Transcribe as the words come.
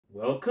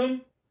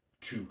Welcome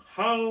to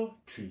How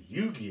to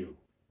Yugioh.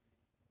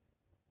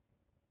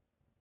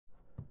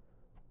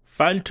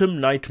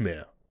 Phantom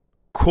Knightmare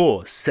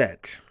Core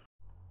Set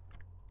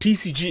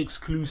TCG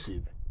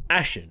exclusive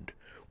Ashened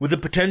with a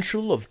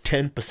potential of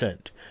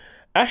 10%.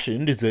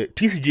 Ashened is a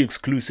TCG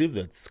exclusive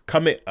that's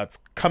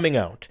coming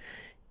out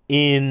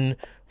in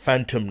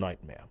Phantom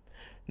Knightmare.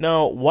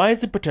 Now, why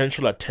is the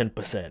potential at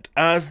 10%?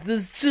 As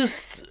there's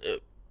just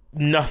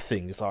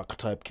nothing this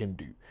archetype can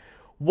do.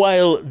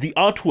 While the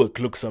artwork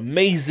looks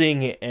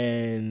amazing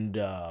and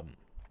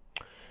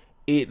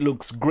it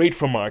looks great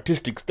from an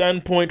artistic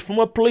standpoint, from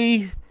a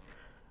playing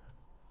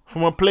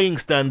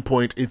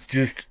standpoint, it's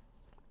just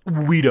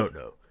we don't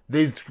know.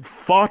 There's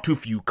far too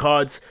few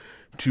cards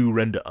to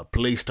render a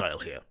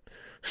playstyle here.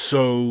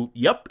 So,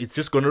 yep, it's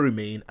just going to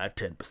remain at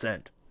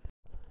 10%.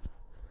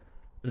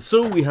 And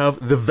so we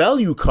have the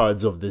value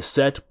cards of this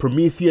set: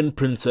 Promethean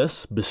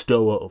Princess,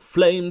 Bestower of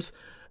Flames,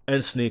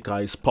 and Snake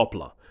Eyes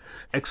Poplar.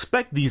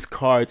 Expect these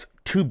cards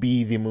to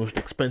be the most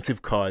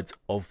expensive cards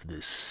of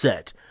this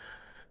set.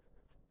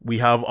 We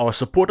have our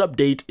support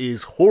update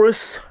is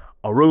Horus,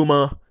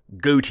 Aroma,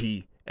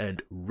 Goatee,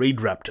 and Raid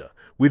Raptor,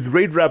 with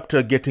Raid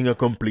Raptor getting a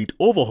complete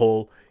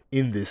overhaul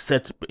in this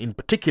set in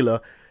particular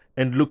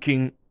and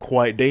looking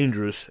quite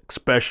dangerous,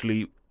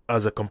 especially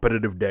as a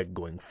competitive deck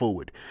going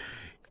forward.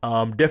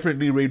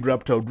 Definitely Raid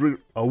Raptor,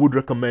 I would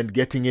recommend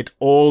getting it.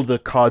 All the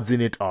cards in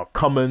it are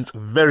commons,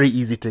 very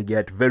easy to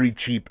get, very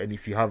cheap, and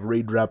if you have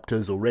Raid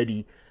Raptors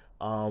already,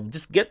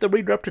 just get the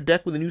Raid Raptor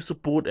deck with a new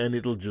support and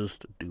it'll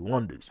just do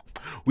wonders.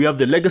 We have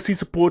the Legacy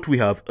support, we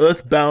have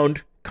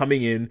Earthbound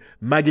coming in,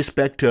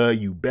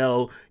 Magispector,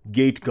 Yubel,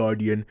 Gate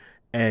Guardian,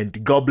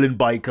 and Goblin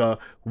Biker,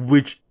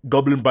 which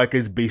Goblin Biker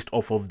is based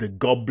off of the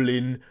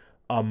Goblin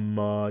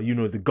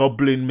the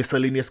Goblin,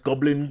 miscellaneous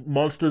Goblin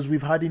monsters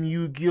we've had in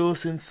Yu-Gi-Oh!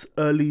 Since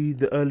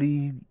the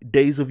early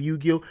days of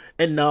Yu-Gi-Oh!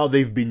 And now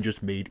they've been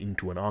just made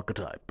into an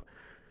archetype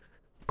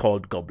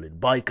called Goblin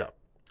Biker,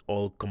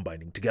 all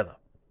combining together.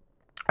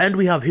 And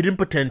we have Hidden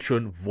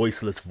Potential,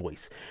 Voiceless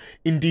Voice.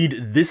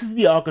 Indeed, this is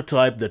the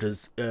archetype that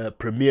is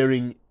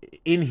premiering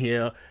in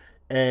here,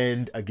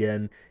 and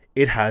again,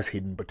 it has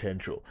hidden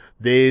potential.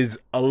 There's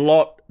a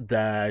lot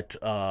that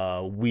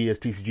we as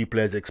TCG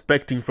players are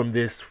expecting from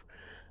this,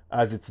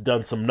 as it's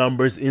done some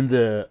numbers in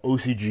the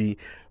OCG,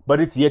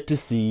 but it's yet to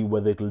see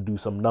whether it'll do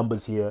some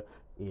numbers here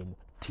in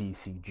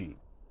TCG.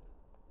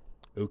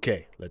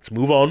 Okay, let's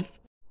move on.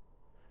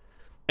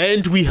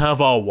 And we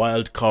have our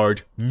wild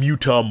card,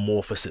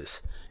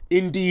 Metamorphosis.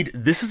 Indeed,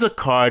 this is a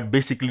card,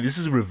 basically this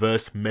is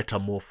reverse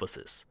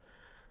Metamorphosis.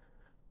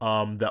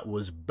 That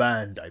was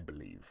banned, I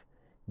believe.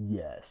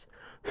 Yes.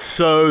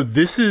 So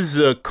this is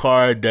a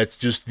card that's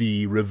just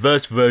the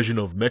reverse version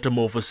of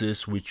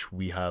Metamorphosis, which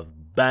we have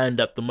banned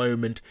at the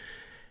moment.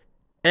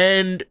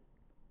 And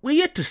we're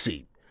yet to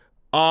see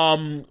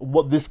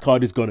what this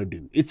card is going to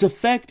do. Its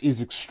effect is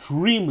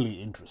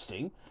extremely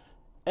interesting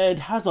and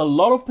has a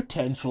lot of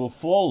potential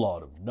for a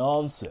lot of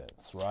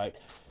nonsense, right?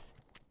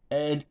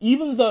 And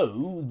even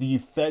though the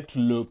effect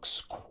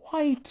looks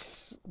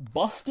quite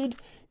busted,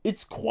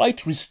 it's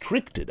quite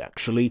restricted,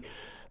 actually.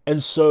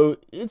 And so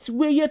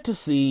we're yet to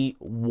see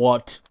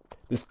what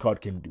this card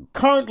can do.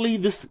 Currently,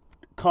 this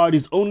card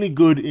is only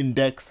good in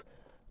decks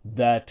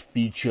that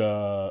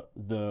feature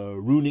the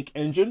Runic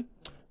engine.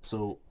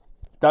 So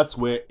that's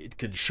where it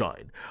can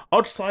shine.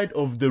 Outside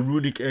of the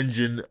Runic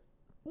engine,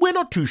 we're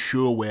not too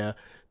sure where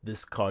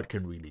this card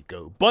can really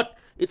go. But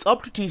it's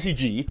up to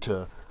TCG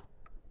to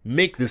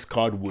make this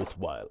card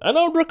worthwhile. And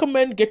I would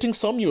recommend getting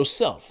some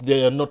yourself.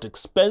 They are not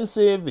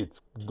expensive,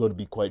 it's going to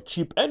be quite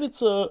cheap, and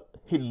it's a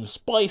hidden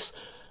spice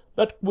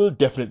that will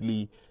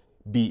definitely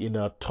be in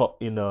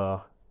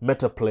a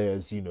meta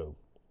players,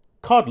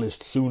 card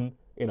list soon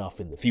enough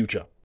in the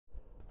future.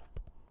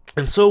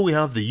 And so we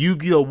have the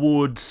Yu-Gi-Oh!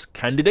 Awards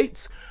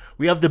candidates.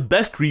 We have the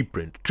best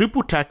reprint,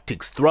 Triple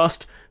Tactics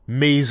Thrust,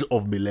 Maze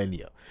of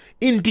Millennia.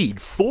 Indeed,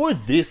 for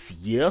this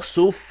year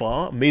so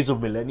far, Maze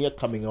of Millennia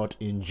coming out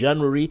in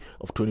January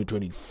of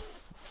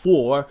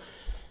 2024,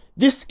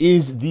 this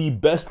is the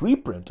best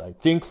reprint, I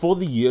think, for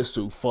the year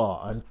so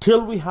far.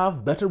 Until we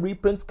have better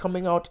reprints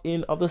coming out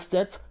in other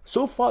sets,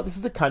 so far this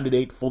is a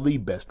candidate for the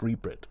best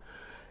reprint.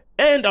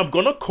 And I'm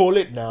gonna call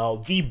it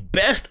now the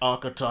best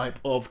archetype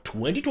of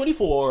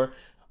 2024.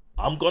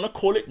 I'm gonna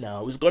call it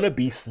now is gonna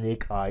be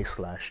Snake Eye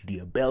 /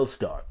 Dear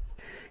Bellstar.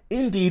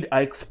 Indeed,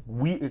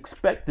 we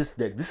expect this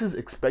deck. This is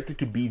expected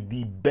to be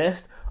the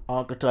best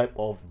archetype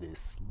of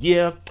this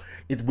year.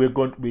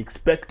 We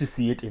expect to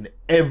see it in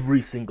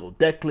every single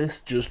deck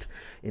list, just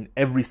in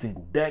every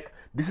single deck.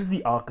 This is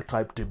the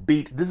archetype to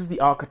beat. This is the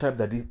archetype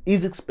that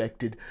is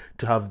expected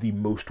to have the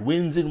most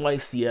wins in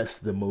YCS,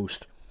 the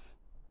most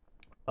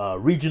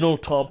regional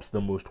tops,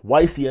 the most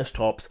YCS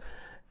tops.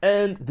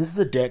 And this is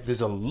a deck, there's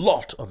a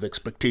lot of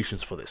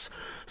expectations for this.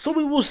 So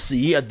we will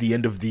see at the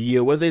end of the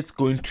year whether it's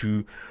going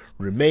to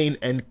remain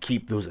and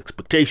keep those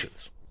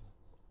expectations.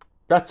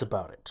 That's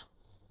about it.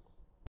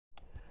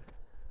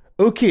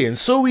 Okay, and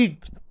so we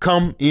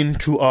come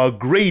into our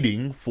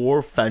grading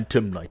for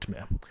Phantom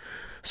Knightmare.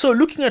 So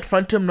looking at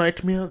Phantom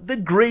Nightmare, the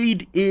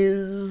grade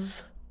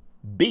is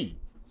B.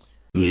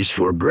 Is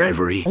for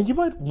bravery. And you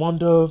might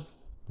wonder,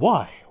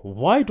 why?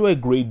 Why do I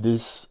grade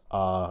this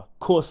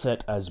core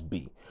set as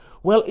B?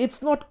 Well,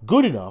 it's not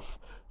good enough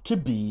to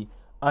be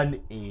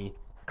an A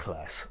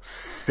class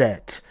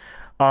set.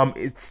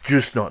 It's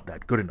just not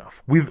that good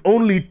enough. With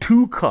only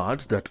 2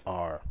 cards that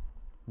are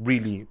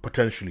really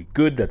potentially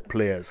good that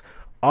players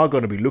are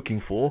going to be looking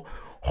for,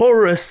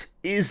 Horus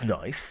is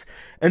nice,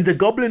 and the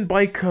Goblin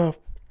Biker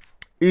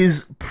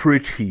is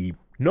pretty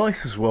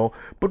nice as well,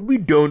 but we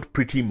don't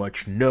pretty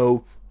much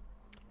know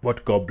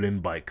what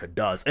Goblin Biker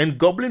does. And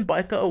Goblin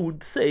Biker, I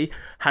would say,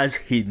 has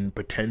hidden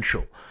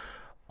potential.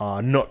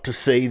 Not to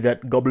say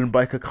that Goblin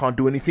Biker can't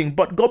do anything,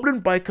 but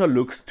Goblin Biker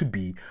looks to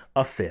be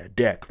a fair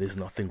deck. There's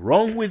nothing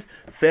wrong with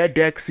fair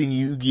decks in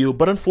Yu-Gi-Oh!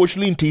 But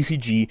unfortunately in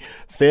TCG,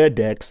 fair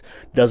decks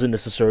doesn't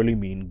necessarily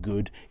mean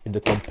good in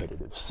the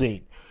competitive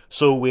scene.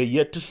 So we're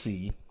yet to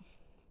see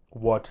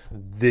what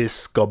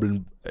this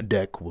Goblin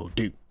deck will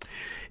do.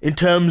 In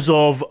terms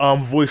of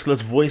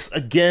Voiceless Voice,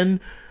 again,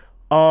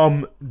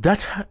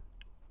 that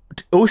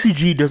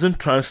OCG doesn't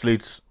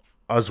translate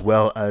as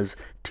well as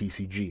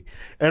TCG.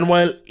 And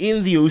while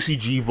in the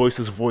OCG,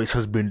 Voiceless Voice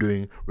has been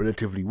doing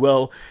relatively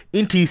well,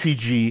 in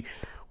TCG,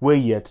 we're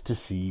yet to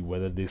see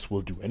whether this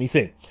will do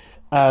anything,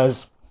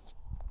 as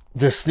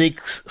the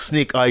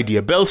Snake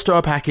Idea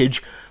Bellstar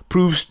package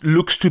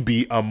looks to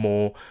be a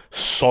more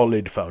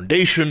solid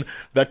foundation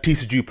that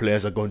TCG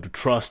players are going to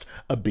trust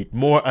a bit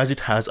more, as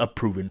it has a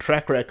proven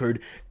track record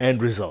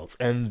and results,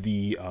 and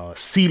the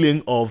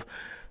ceiling of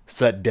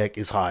set deck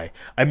is high.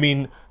 I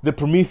mean, the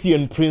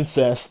Promethean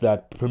Princess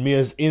that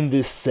premieres in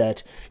this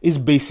set is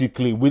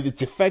basically, with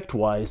its effect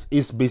wise,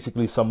 is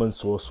basically Summon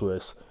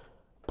Sorceress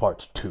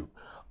Part 2.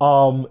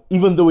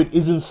 Even though it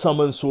isn't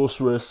Summon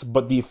Sorceress,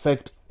 but the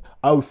effect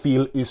I would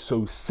feel is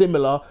so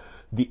similar,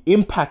 the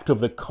impact of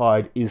the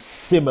card is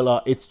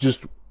similar.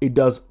 It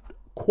does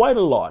quite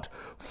a lot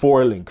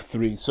for Link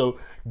 3. So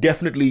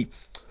definitely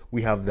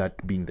we have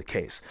that being the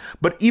case.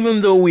 But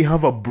even though we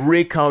have a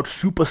breakout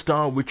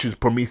superstar, which is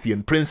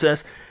Promethean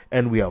Princess,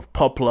 and we have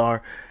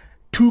Poplar,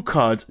 2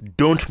 cards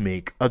don't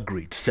make a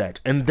great set.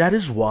 And that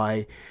is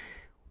why,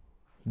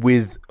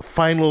 with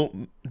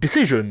final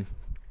decision,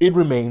 it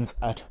remains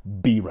at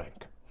B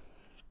rank.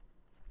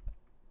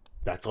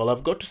 That's all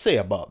I've got to say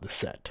about the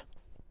set.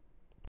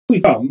 We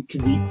come to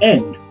the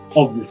end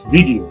of this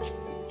video.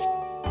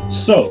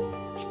 So,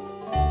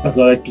 as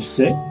I like to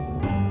say,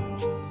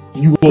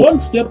 you are one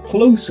step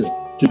closer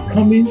to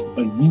becoming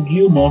a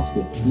Yu-Gi-Oh!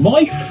 Master.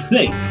 My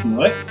fate,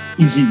 right,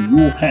 is in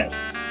your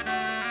hands.